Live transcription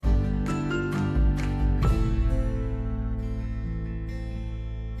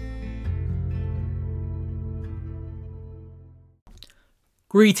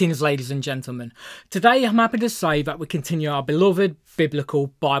Greetings, ladies and gentlemen. Today I'm happy to say that we continue our beloved biblical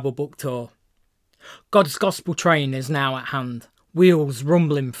Bible book tour. God's gospel train is now at hand, wheels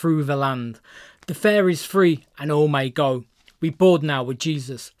rumbling through the land. The fair is free and all may go. We board now with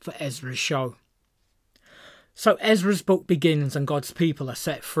Jesus for Ezra's show. So Ezra's book begins and God's people are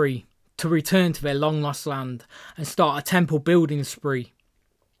set free to return to their long lost land and start a temple building spree.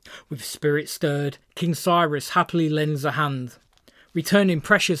 With spirit stirred, King Cyrus happily lends a hand, returning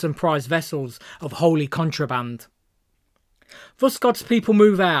precious and prized vessels of holy contraband. Thus God's people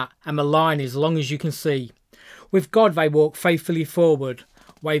move out, and the line is long as you can see. With God they walk faithfully forward,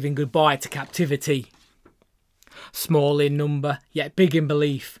 waving goodbye to captivity. Small in number, yet big in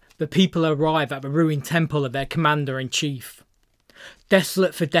belief, the people arrive at the ruined temple of their commander-in-chief.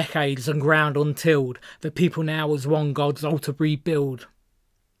 Desolate for decades and ground untilled, the people now as one God's altar rebuild.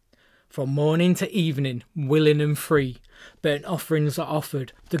 From morning to evening, willing and free, burnt offerings are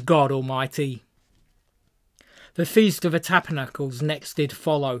offered to God Almighty. The Feast of the Tabernacles next did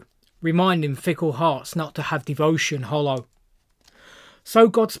follow, reminding fickle hearts not to have devotion hollow. So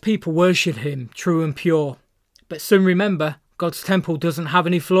God's people worship him true and pure, but soon remember God's temple doesn't have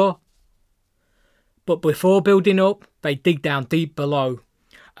any floor. But before building up, they dig down deep below,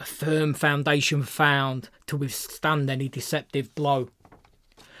 a firm foundation found to withstand any deceptive blow.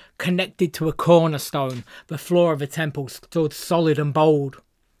 Connected to a cornerstone, the floor of the temple stood solid and bold.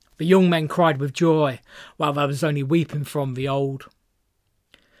 The young men cried with joy, while there was only weeping from the old.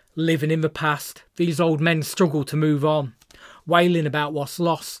 Living in the past, these old men struggle to move on, wailing about what's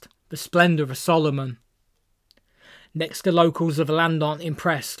lost, the splendour of Solomon. Next, the locals of the land aren't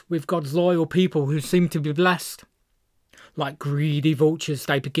impressed with God's loyal people who seem to be blessed. Like greedy vultures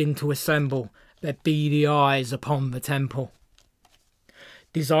they begin to assemble, their beady eyes upon the temple.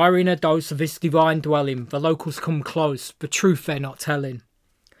 Desiring a dose of this divine dwelling, the locals come close, the truth they're not telling.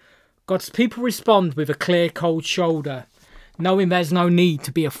 God's people respond with a clear cold shoulder, knowing there's no need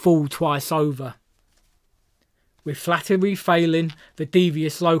to be a fool twice over. With flattery failing, the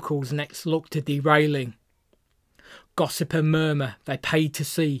devious locals next look to derailing. Gossip and murmur they paid to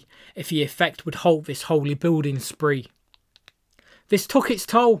see if the effect would halt this holy building spree. This took its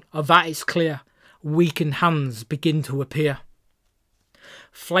toll, of that it's clear. Weakened hands begin to appear.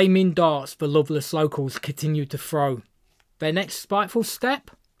 Flaming darts the loveless locals continue to throw. Their next spiteful step?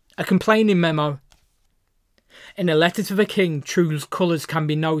 A complaining memo. In a letter to the king, true colours can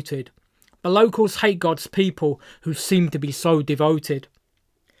be noted. The locals hate God's people who seem to be so devoted.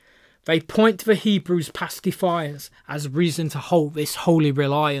 They point to the Hebrews' past defiance as reason to halt this holy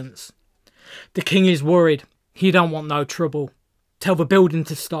reliance. The king is worried. He don't want no trouble. Tell the building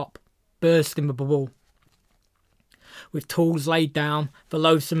to stop. Burst in the bubble. With tools laid down, the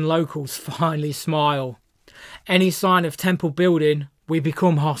loathsome locals finally smile. Any sign of temple building, we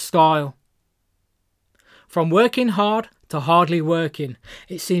become hostile. From working hard to hardly working,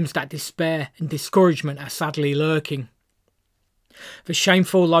 it seems that despair and discouragement are sadly lurking. The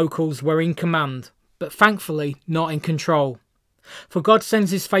shameful locals were in command, but thankfully not in control. For God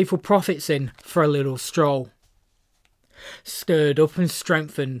sends his faithful prophets in for a little stroll. Stirred up and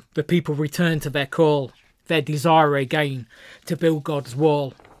strengthened, the people return to their call. Their desire again to build God's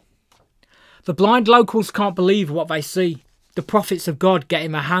wall. The blind locals can't believe what they see. The prophets of God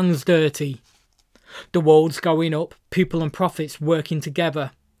getting their hands dirty. The walls going up, people and prophets working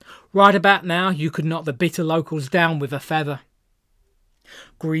together. Right about now you could knock the bitter locals down with a feather.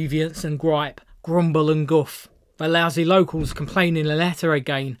 Grievance and gripe, grumble and guff. The lousy locals complain in a letter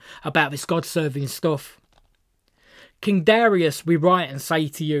again about this God-serving stuff. King Darius, we write and say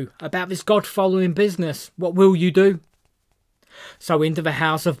to you, about this God-following business, what will you do? So into the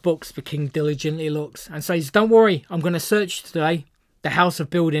house of books the king diligently looks and says, don't worry, I'm going to search today the house of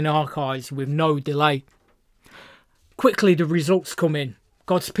building archives with no delay. Quickly the results come in.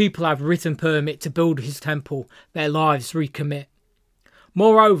 God's people have written permit to build his temple, their lives recommit.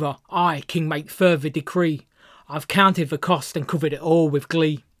 Moreover, I, king, make further decree. I've counted the cost and covered it all with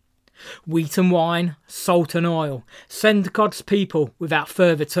glee. Wheat and wine, salt and oil, send God's people without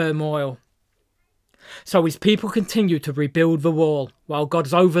further turmoil. So his people continue to rebuild the wall, while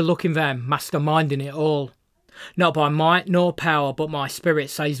God's overlooking them, masterminding it all. Not by might nor power, but my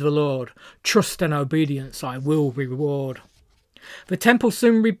spirit, says the Lord. Trust and obedience I will reward. The temple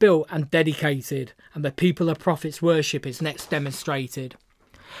soon rebuilt and dedicated, and the people of prophets' worship is next demonstrated.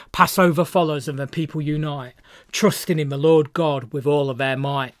 Passover follows and the people unite, trusting in the Lord God with all of their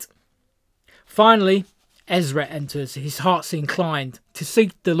might. Finally, Ezra enters, his heart's inclined to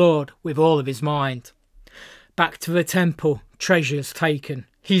seek the Lord with all of his mind. Back to the temple, treasures taken.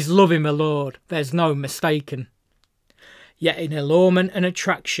 He's loving the Lord, there's no mistaken. Yet in allurement and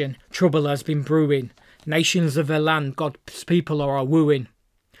attraction, trouble has been brewing. Nations of the land God's people are wooing.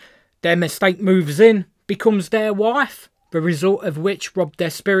 Their mistake moves in, becomes their wife, the result of which robbed their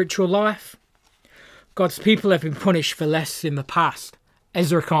spiritual life. God's people have been punished for less in the past.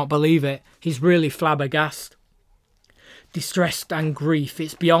 Ezra can't believe it, he's really flabbergasted. Distressed and grief,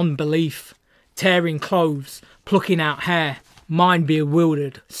 it's beyond belief. Tearing clothes, plucking out hair, mind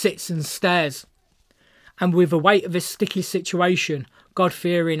bewildered, sits and stares. And with the weight of this sticky situation,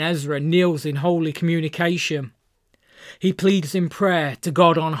 God-fearing Ezra kneels in holy communication. He pleads in prayer to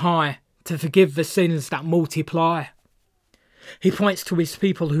God on high to forgive the sins that multiply. He points to his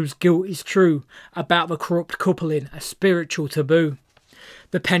people whose guilt is true about the corrupt coupling, a spiritual taboo.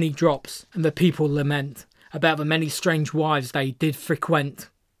 The penny drops and the people lament about the many strange wives they did frequent.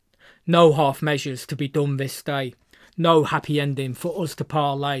 No half measures to be done this day, no happy ending for us to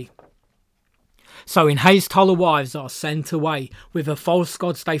parlay. So in haste hollow wives are sent away with the false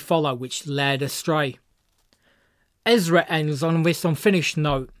gods they follow which led astray. Ezra ends on this unfinished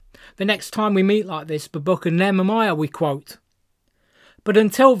note. The next time we meet like this, the book of Nehemiah we quote. But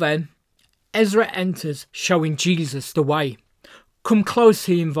until then, Ezra enters showing Jesus the way. Come close,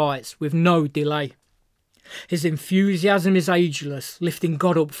 he invites, with no delay. His enthusiasm is ageless, lifting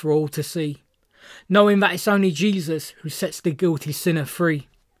God up for all to see, knowing that it's only Jesus who sets the guilty sinner free.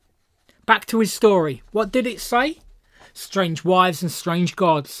 Back to his story, what did it say? Strange wives and strange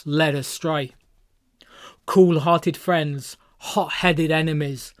gods led astray. Cool-hearted friends, hot-headed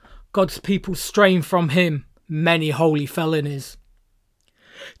enemies, God's people straying from him, many holy felonies.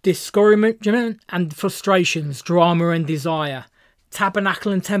 Discouragement and frustrations, drama and desire,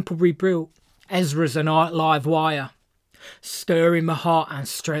 tabernacle and temple rebuilt, Ezra's an live wire. Stirring the heart and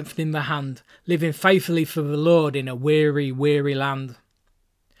strengthening the hand, living faithfully for the Lord in a weary, weary land.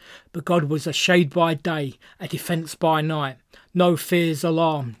 But God was a shade by day, a defence by night, no fears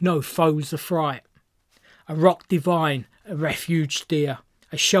alarm, no foes affright. A rock divine, a refuge dear,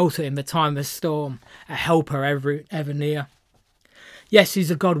 a shelter in the time of storm, a helper ever near. Yes,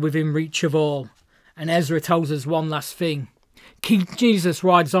 he's a God within reach of all, and Ezra tells us one last thing. King Jesus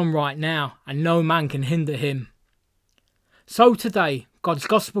rides on right now, and no man can hinder him. So today, God's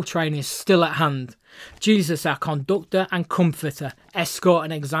gospel train is still at hand. Jesus, our conductor and comforter, escort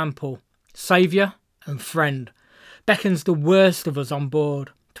and example, saviour and friend, beckons the worst of us on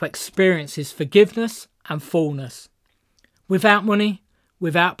board to experience his forgiveness and fullness. Without money,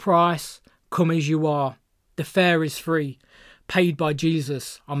 without price, come as you are. The fare is free, paid by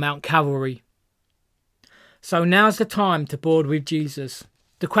Jesus on Mount Calvary. So now's the time to board with Jesus.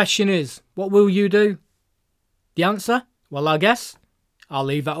 The question is, what will you do? The answer? Well, I guess I'll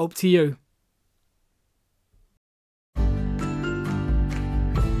leave that up to you.